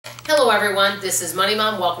Hello everyone, this is Money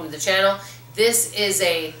Mom. Welcome to the channel. This is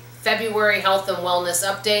a February health and wellness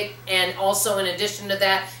update, and also in addition to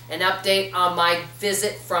that, an update on my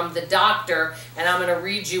visit from the doctor, and I'm going to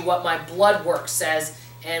read you what my blood work says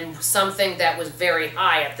and something that was very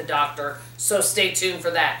high at the doctor, so stay tuned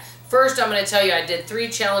for that. First, I'm going to tell you I did 3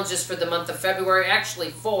 challenges for the month of February,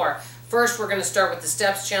 actually 4. First, we're going to start with the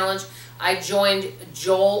steps challenge. I joined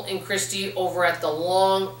Joel and Christy over at the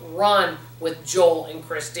Long Run with Joel and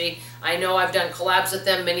Christy. I know I've done collabs with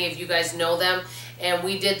them. Many of you guys know them. And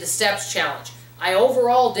we did the steps challenge. I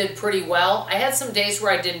overall did pretty well. I had some days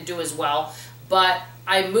where I didn't do as well, but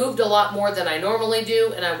I moved a lot more than I normally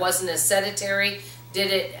do, and I wasn't as sedentary.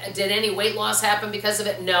 Did any weight loss happen because of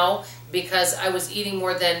it? No, because I was eating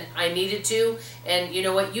more than I needed to. And you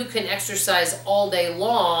know what? You can exercise all day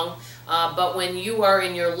long, but when you are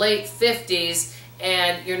in your late 50s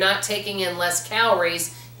and you're not taking in less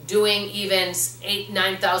calories, doing even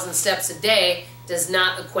 8,000-9,000 steps a day does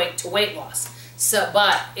not equate to weight loss.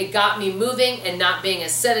 But it got me moving and not being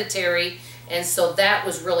as sedentary, and so that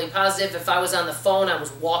was really positive. If I was on the phone, I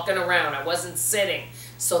was walking around. I wasn't sitting.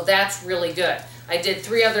 So that's really good. I did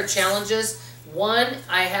 3 other challenges. One,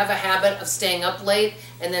 I have a habit of staying up late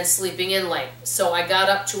and then sleeping in late. So I got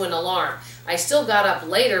up to an alarm. I still got up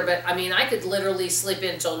later, but I mean, I could literally sleep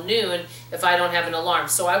in until noon if I don't have an alarm.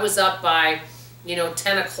 So I was up by,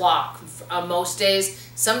 10 o'clock most days.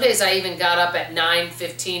 Some days I even got up at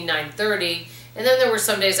 9:15, 9:30. And then there were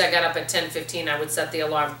some days I got up at 10:15. I would set the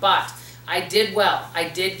alarm. But I did well. I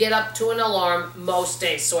did get up to an alarm most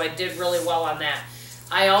days. So I did really well on that.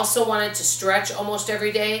 I also wanted to stretch almost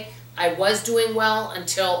every day. I was doing well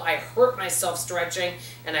until I hurt myself stretching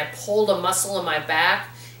and I pulled a muscle in my back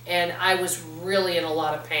and I was really in a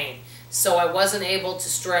lot of pain. So I wasn't able to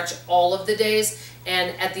stretch all of the days,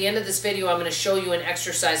 and at the end of this video I'm going to show you an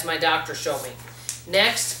exercise my doctor showed me.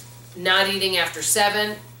 Next, not eating after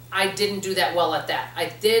 7. I didn't do that well at that.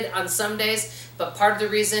 I did on some days, but part of the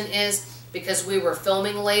reason is because we were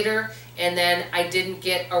filming later and then I didn't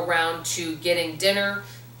get around to getting dinner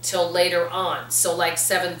till later on, so like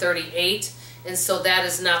 7:38, and so that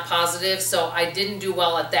is not positive, so I didn't do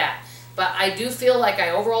well at that. But I do feel like I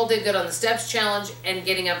overall did good on the steps challenge and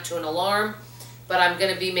getting up to an alarm, but I'm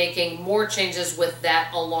going to be making more changes with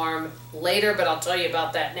that alarm later, but I'll tell you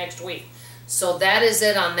about that next week. So that is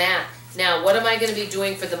it on that. Now, what am I going to be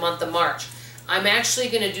doing for the month of March? I'm actually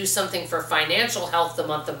going to do something for financial health the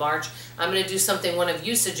month of March. I'm going to do something one of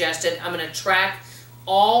you suggested. I'm going to track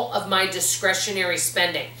all of my discretionary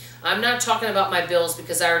spending. I'm not talking about my bills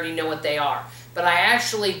because I already know what they are, but I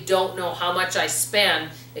actually don't know how much I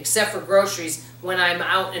spend except for groceries when I'm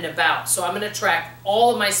out and about. So I'm going to track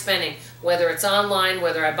all of my spending, whether it's online,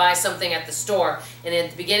 whether I buy something at the store, and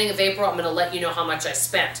at the beginning of April I'm going to let you know how much I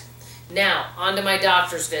spent. Now, on to my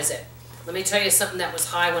doctor's visit. Let me tell you something that was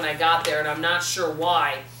high when I got there, and I'm not sure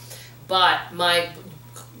why, but my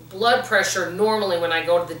blood pressure normally when I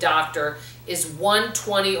go to the doctor is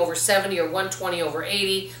 120/70 or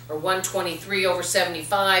 120/80 or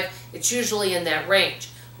 123/75. It's usually in that range.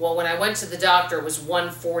 Well, when I went to the doctor, it was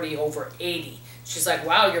 140/80. She's like,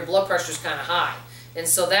 wow, your blood pressure's kind of high. And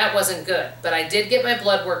so that wasn't good. But I did get my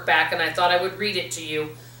blood work back, and I thought I would read it to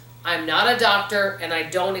you. I'm not a doctor, and I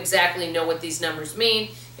don't exactly know what these numbers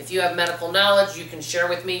mean. If you have medical knowledge, you can share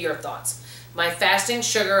with me your thoughts. My fasting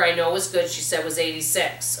sugar, I know was good. She said was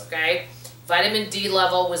 86, okay? Vitamin D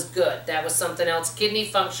level was good. That was something else. Kidney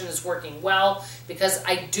function is working well because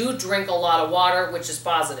I do drink a lot of water, which is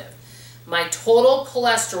positive. My total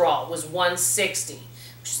cholesterol was 160,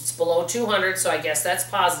 which is below 200, so I guess that's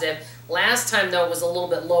positive. Last time, though, it was a little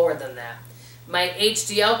bit lower than that. My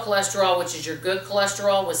HDL cholesterol, which is your good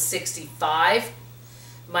cholesterol, was 65.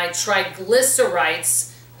 My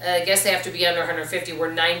triglycerides, I guess they have to be under 150,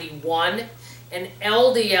 were 91. And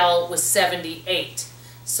LDL was 78.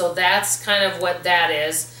 So that's kind of what that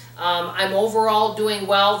is. I'm overall doing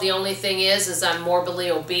well. The only thing is I'm morbidly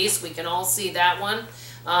obese. We can all see that one.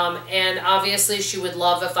 And obviously she would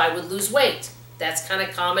love if I would lose weight. That's kind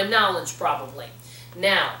of common knowledge probably.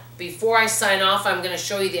 Now, before I sign off, I'm going to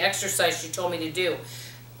show you the exercise she told me to do.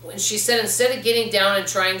 When she said instead of getting down and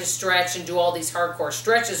trying to stretch and do all these hardcore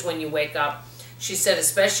stretches when you wake up, she said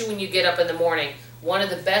especially when you get up in the morning, one of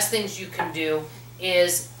the best things you can do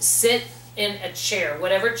is sit in a chair,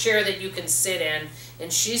 whatever chair that you can sit in.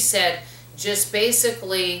 And she said just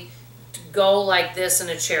basically go like this in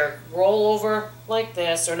a chair. Roll over like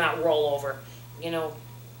this, or not roll over,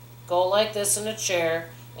 go like this in a chair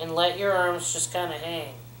and let your arms just kind of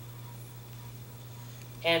hang.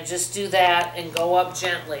 and just do that and go up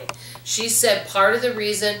gently. She said part of the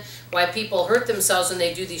reason why people hurt themselves when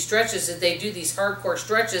they do these stretches is they do these hardcore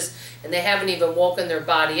stretches and they haven't even woken their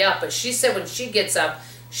body up. But she said when she gets up,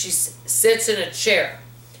 she sits in a chair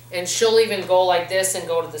and she'll even go like this and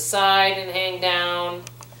go to the side and hang down,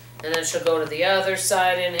 and then she'll go to the other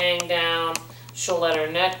side and hang down. She'll let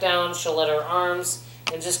her neck down, she'll let her arms,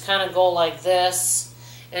 and just kind of go like this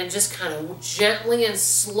and just kind of gently and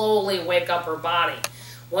slowly wake up her body.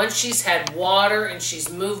 Once she's had water and she's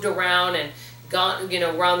moved around and gone,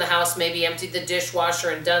 around the house, maybe emptied the dishwasher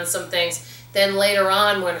and done some things, then later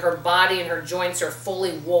on when her body and her joints are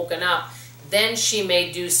fully woken up, then she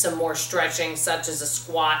may do some more stretching, such as a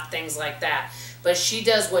squat, things like that. But she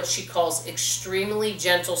does what she calls extremely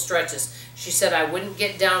gentle stretches. She said, I wouldn't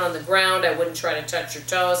get down on the ground, I wouldn't try to touch your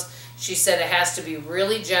toes. She said it has to be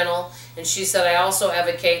really gentle. And she said, I also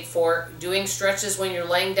advocate for doing stretches when you're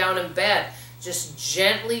laying down in bed. Just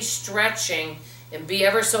gently stretching and be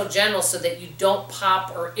ever so gentle so that you don't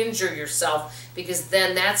pop or injure yourself, because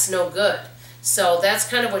then that's no good. So that's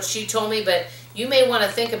kind of what she told me, but you may want to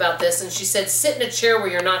think about this. And she said sit in a chair where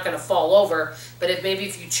you're not going to fall over, but maybe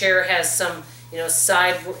if your chair has some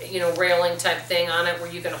side railing type thing on it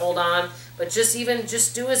where you can hold on, but just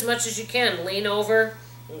do as much as you can. Lean over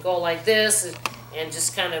and go like this, and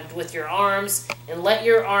just kind of with your arms, and let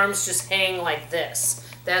your arms just hang like this.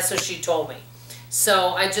 That's what she told me. So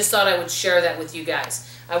I just thought I would share that with you guys.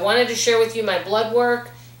 I wanted to share with you my blood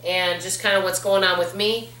work and just kind of what's going on with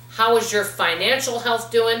me. How is your financial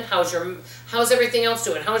health doing? How's everything else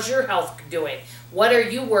doing? How's your health doing? What are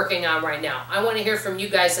you working on right now? I want to hear from you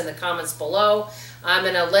guys in the comments below. I'm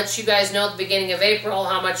going to let you guys know at the beginning of April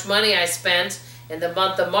how much money I spent in the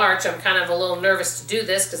month of March. I'm kind of a little nervous to do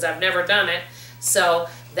this because I've never done it. So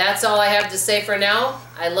that's all I have to say for now.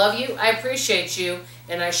 I love you. I appreciate you.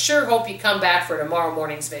 And I sure hope you come back for tomorrow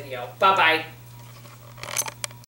morning's video. Bye-bye.